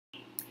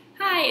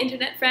Hi,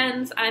 Internet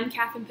friends. I'm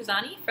Catherine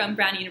Pisani from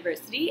Brown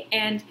University,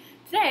 and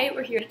today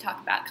we're here to talk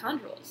about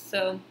chondrules.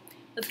 So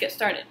let's get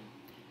started.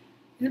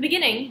 In the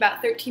beginning,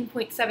 about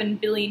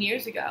 13.7 billion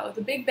years ago,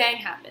 the Big Bang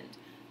happened,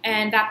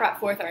 and that brought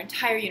forth our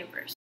entire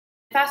universe.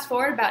 Fast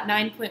forward about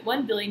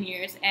 9.1 billion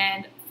years,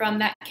 and from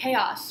that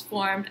chaos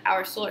formed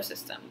our solar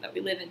system that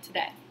we live in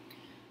today,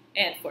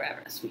 and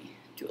forever, as we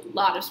do a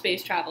lot of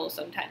space travel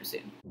sometime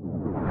soon.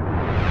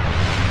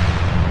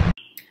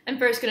 I'm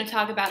first going to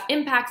talk about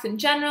impacts in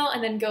general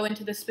and then go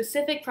into the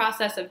specific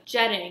process of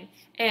jetting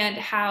and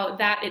how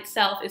that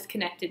itself is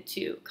connected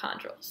to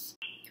chondrules.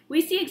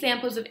 We see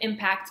examples of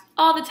impacts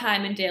all the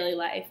time in daily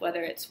life,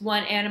 whether it's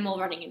one animal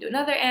running into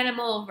another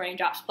animal,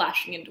 raindrops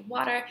splashing into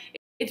water.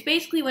 It's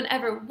basically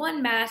whenever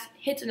one mass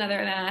hits another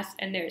mass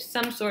and there's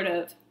some sort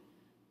of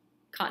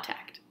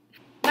contact.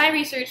 My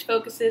research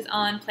focuses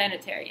on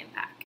planetary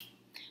impact.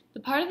 The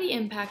part of the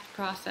impact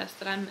process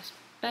that I'm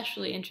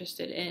especially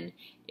interested in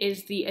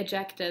is the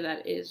ejecta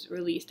that is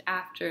released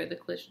after the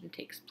collision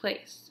takes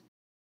place.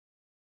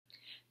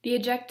 The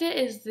ejecta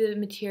is the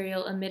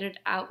material emitted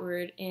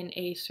outward in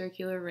a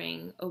circular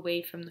ring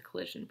away from the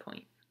collision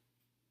point.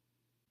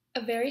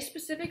 A very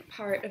specific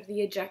part of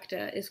the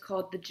ejecta is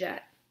called the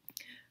jet.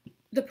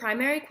 The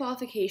primary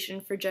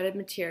qualification for jetted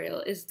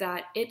material is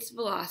that its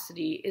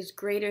velocity is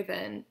greater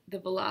than the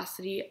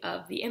velocity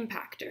of the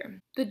impactor.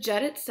 The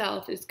jet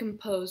itself is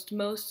composed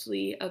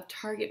mostly of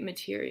target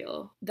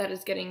material that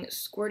is getting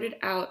squirted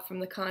out from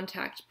the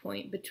contact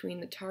point between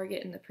the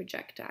target and the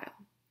projectile.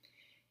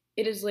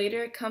 It is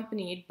later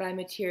accompanied by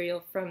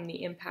material from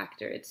the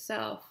impactor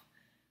itself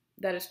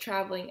that is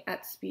traveling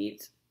at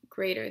speeds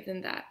greater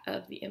than that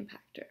of the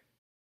impactor.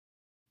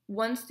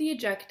 Once the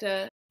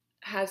ejecta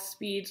has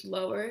speeds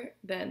lower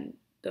than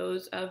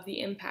those of the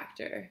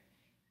impactor,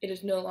 it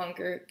is no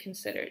longer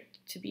considered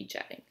to be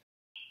jetting.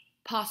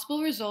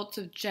 Possible results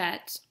of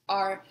jets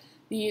are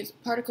these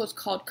particles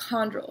called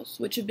chondrules,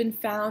 which have been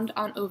found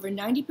on over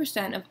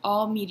 90% of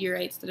all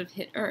meteorites that have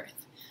hit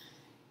Earth.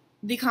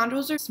 The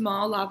chondrules are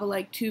small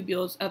lava-like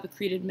tubules of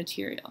accreted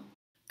material.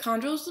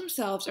 Chondrules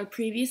themselves are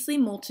previously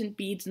molten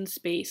beads in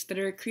space that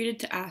are accreted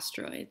to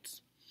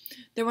asteroids.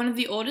 They're one of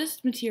the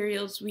oldest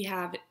materials we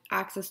have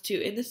access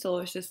to in the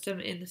solar system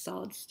in the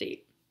solid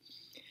state.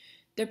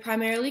 They're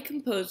primarily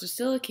composed of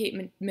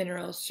silicate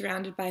minerals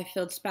surrounded by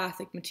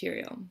feldspathic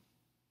material.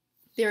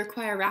 They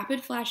require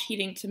rapid flash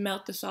heating to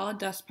melt the solid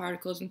dust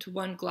particles into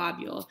one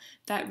globule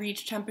that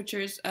reach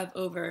temperatures of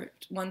over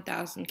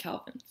 1000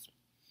 kelvins.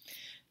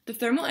 The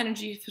thermal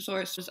energy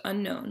source is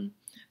unknown,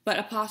 but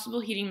a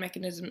possible heating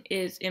mechanism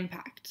is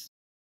impacts.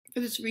 For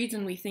this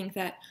reason, we think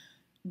that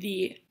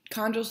the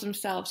chondrules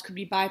themselves could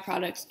be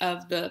byproducts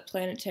of the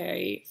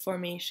planetary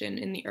formation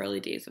in the early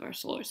days of our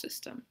solar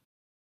system.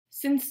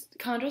 Since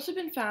chondrules have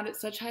been found at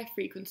such high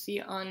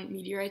frequency on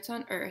meteorites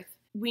on Earth,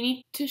 we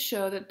need to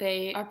show that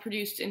they are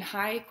produced in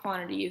high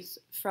quantities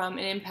from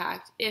an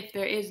impact if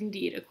there is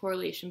indeed a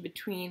correlation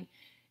between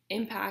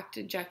impact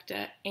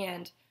ejecta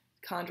and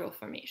chondrule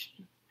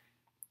formation.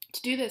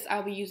 To do this,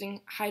 I'll be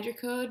using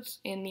hydrocodes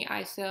in the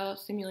iSALE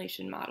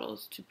simulation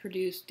models to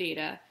produce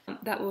data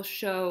that will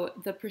show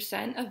the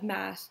percent of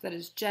mass that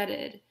is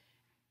jetted,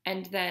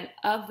 and then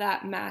of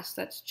that mass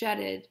that's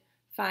jetted,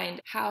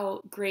 find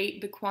how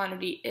great the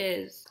quantity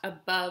is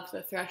above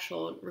the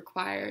threshold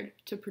required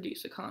to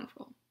produce a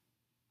chondrule.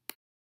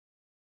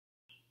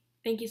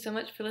 Thank you so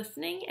much for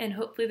listening, and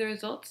hopefully the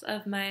results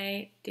of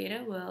my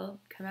data will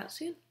come out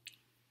soon.